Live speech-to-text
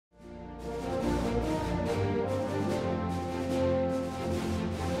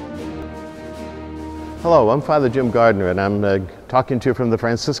Hello, I'm Father Jim Gardner, and I'm talking to you from the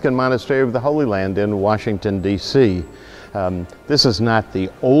Franciscan Monastery of the Holy Land in Washington, D.C. This is not the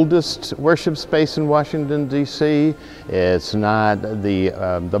oldest worship space in Washington, D.C. It's not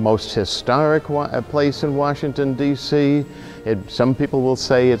the most historic place in Washington, D.C. Some people will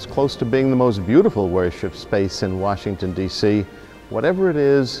say it's close to being the most beautiful worship space in Washington, D.C. Whatever it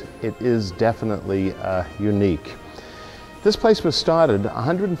is definitely unique. This place was started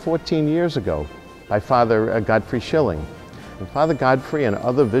 114 years ago by Father Godfrey Schilling. And Father Godfrey and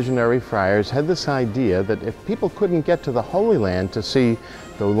other visionary friars had this idea that if people couldn't get to the Holy Land to see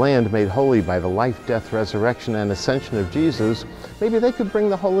the land made holy by the life, death, resurrection, and ascension of Jesus, maybe they could bring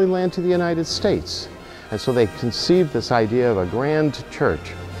the Holy Land to the United States. And so they conceived this idea of a grand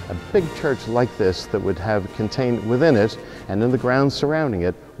church, a big church like this that would have contained within it and in the grounds surrounding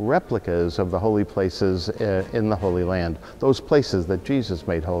it replicas of the holy places in the Holy Land, those places that Jesus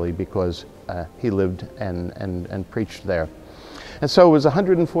made holy because he lived and preached there. And so it was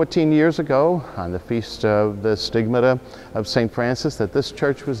 114 years ago, on the feast of the Stigmata of St. Francis, that this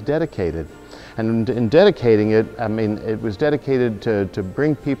church was dedicated. And in dedicating it, it was dedicated to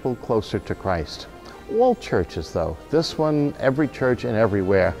bring people closer to Christ. All churches, though, this one, every church and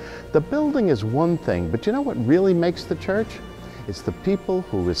everywhere, the building is one thing, but you know what really makes the church? It's the people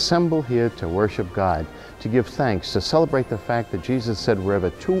who assemble here to worship God, to give thanks, to celebrate the fact that Jesus said, wherever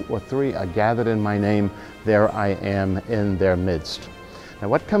 2 or 3 are gathered in my name, there I am in their midst. Now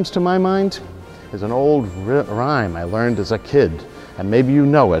what comes to my mind is an old rhyme I learned as a kid, and maybe you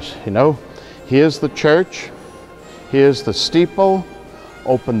know it. You know, here's the church, here's the steeple,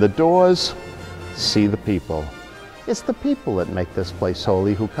 open the doors, see the people. It's the people that make this place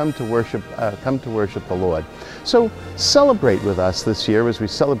holy who come to worship the Lord. So celebrate with us this year as we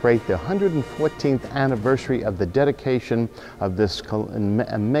celebrate the 114th anniversary of the dedication of this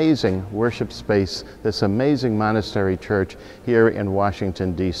amazing worship space, this amazing monastery church here in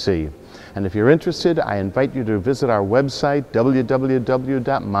Washington, D.C. And if you're interested, I invite you to visit our website,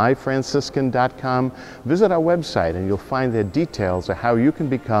 www.myfranciscan.com. Visit our website and you'll find the details of how you can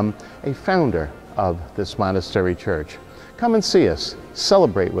become a founder of this monastery church. Come and see us,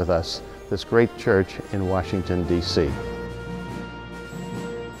 celebrate with us this great church in Washington, D.C.